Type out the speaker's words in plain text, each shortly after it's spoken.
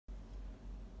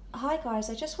Hi guys,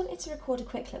 I just wanted to record a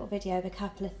quick little video of a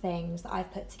couple of things that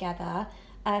I've put together.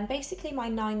 Basically my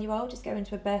 9-year-old is going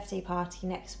to a birthday party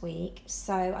next week,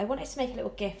 so I wanted to make a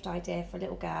little gift idea for a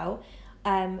little girl.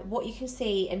 What you can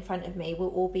see in front of me will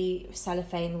all be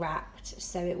cellophane wrapped,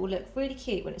 so it will look really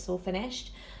cute when it's all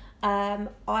finished.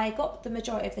 I got the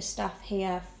majority of the stuff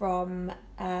here from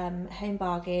Home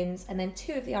Bargains, and then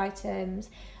 2 of the items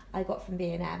I got from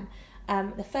B&M.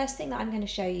 The first thing that I'm going to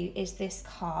show you is this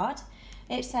card.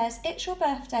 It says, "It's your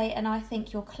birthday and I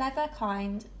think you're clever,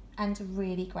 kind and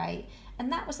really great." And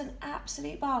that was an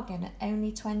absolute bargain at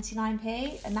only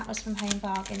 29p, and that was from Home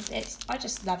Bargains. I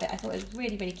just love it. I thought it was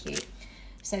really, really cute.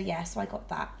 So yeah, so I got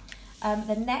that.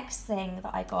 The next thing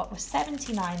that I got was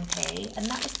 79p, and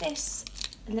that was this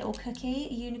little cookie,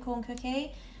 a unicorn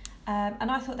cookie. And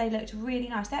I thought they looked really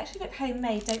nice. They actually look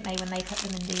homemade, don't they, when they put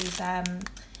them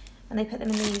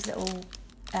in these little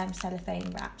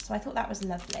cellophane wraps. So I thought that was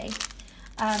lovely.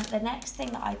 The next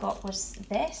thing that I got was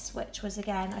this, which was,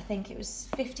 again, I think it was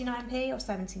 59p or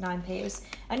 79p.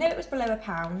 I know it was below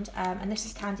 £1, and this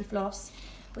is candy floss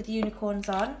with unicorns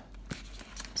on.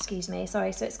 Excuse me,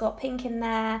 sorry. So it's got pink in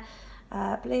there,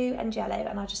 blue and yellow,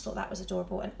 and I just thought that was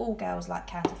adorable, and all girls like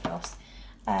candy floss.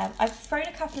 I've thrown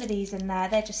a couple of these in there.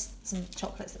 They're just some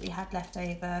chocolates that we had left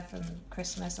over from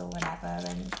Christmas or whenever,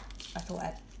 and I thought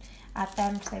I'd add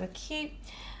them because they were cute.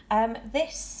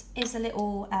 This is a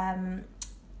little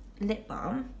lip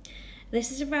balm.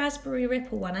 This is a raspberry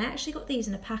ripple one. I actually got these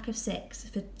in a pack of 6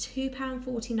 for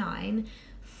 £2.49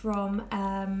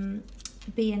 from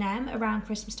B&M around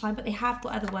Christmas time, but they have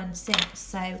got other ones since,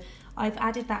 so I've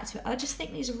added that to it. I just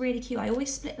think these are really cute. I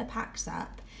always split the packs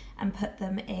up and put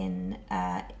them in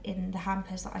the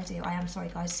hampers that I do. I am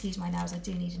sorry guys, excuse my nails, I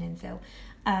do need an infill.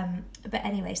 But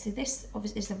anyway, so this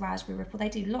obviously is the raspberry ripple. They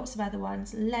do lots of other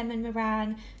ones, lemon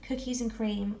meringue, cookies and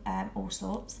cream, all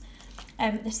sorts.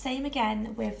 The same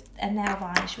again with a nail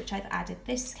varnish, which I've added.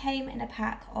 This came in a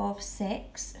pack of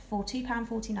 6 for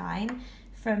 £2.49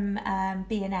 from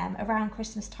B&M around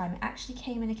Christmas time. It actually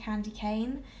came in a candy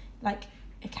cane, like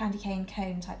a candy cane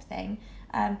cone type thing.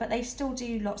 But they still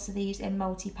do lots of these in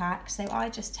multi-packs, so I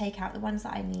just take out the ones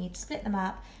that I need, split them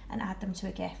up and add them to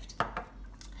a gift.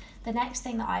 The next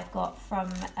thing that I've got from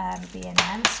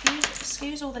B&M,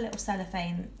 excuse all the little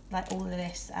cellophane, like all of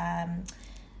this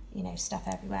you know, stuff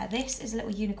everywhere. This is a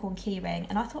little unicorn keyring,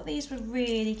 and I thought these were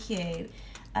really cute.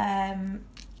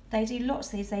 They do lots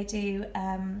of these. They do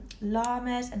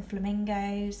llamas and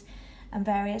flamingos and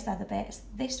various other bits.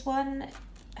 This one,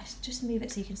 let's just move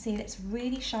it so you can see that it's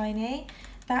really shiny.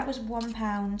 That was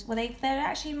 £1. Well, they're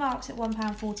actually marked at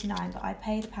 £1.49, but I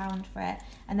paid £1 for it,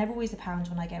 and they're always £1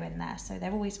 when I go in there, so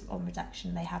they're always on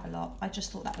reduction. They have a lot. I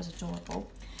just thought that was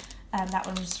adorable. That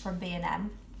one was from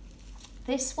B&M.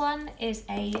 This one is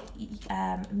a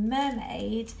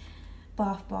mermaid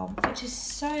bath bomb, which is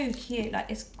so cute. Like,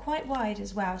 it's quite wide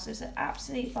as well, so it's an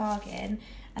absolute bargain.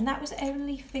 And that was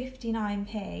only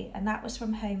 59p, and that was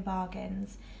from Home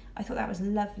Bargains. I thought that was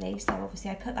lovely, so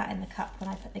obviously I put that in the cup when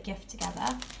I put the gift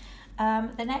together.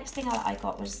 The next thing I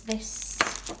got was this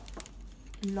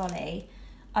lolly.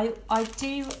 I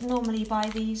do normally buy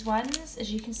these ones.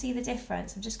 As you can see the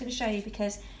difference, I'm just going to show you,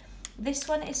 because this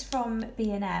one is from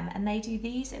B&M, and they do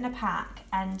these in a pack,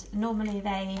 and normally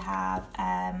they have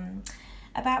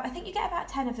I think you get about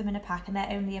 10 of them in a pack, and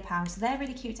they're only £1, so they're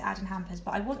really cute to add in hampers.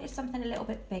 But I wanted something a little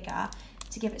bit bigger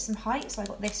to give it some height, so I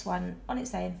got this one on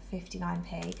its own for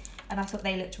 59p, and I thought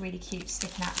they looked really cute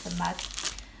sticking out of the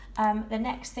mug. The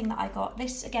next thing that I got,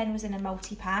 this again was in a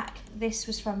multi-pack. This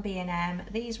was from B&M.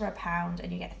 These were £1,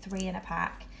 and you get 3 in a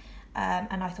pack,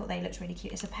 and I thought they looked really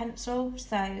cute. It's a pencil,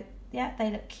 so yeah, they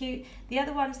look cute. The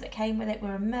other ones that came with it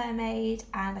were a mermaid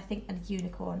and I think a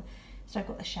unicorn, so I've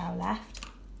got the shell left.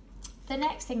 The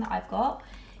next thing that I've got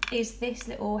is this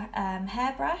little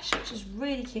hairbrush, which is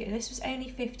really cute. This was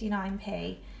only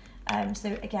 59p,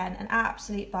 so again, an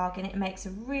absolute bargain. It makes a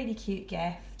really cute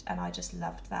gift, and I just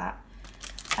loved that.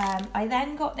 I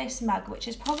then got this mug, which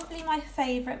is probably my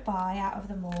favourite buy out of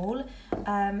them all.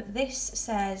 This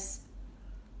says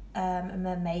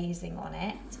amazing on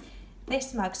it.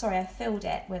 This mug, sorry, I filled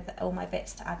it with all my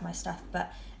bits to add my stuff,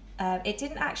 but it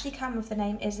didn't actually come with the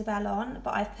name Isabel on,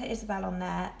 but I've put Isabel on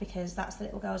there because that's the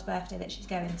little girl's birthday that she's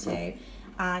going to,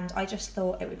 and I just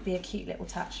thought it would be a cute little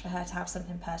touch for her to have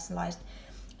something personalised.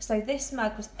 So this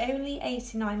mug was only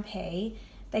 89p.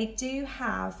 They do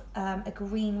have a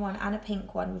green one and a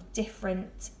pink one with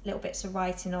different little bits of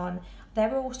writing on.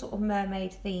 They're all sort of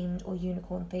mermaid themed or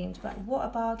unicorn themed, but what a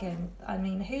bargain. I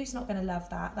mean, who's not going to love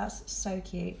that? That's so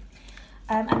cute.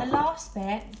 And the last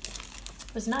bit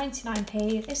was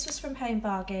 99p. This was from Home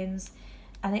Bargains.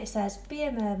 and it says be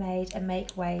a mermaid and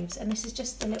make waves, and this is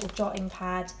just a little jotting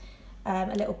pad,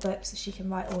 a little book so she can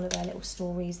write all of her little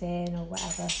stories in or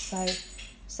whatever.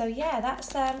 So yeah, that's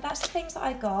the things that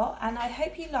I got, and I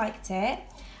hope you liked it.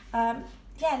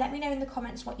 Yeah, let me know in the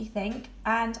comments what you think,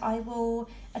 and I will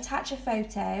attach a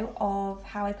photo of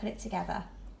how I put it together.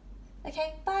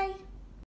 Okay, bye.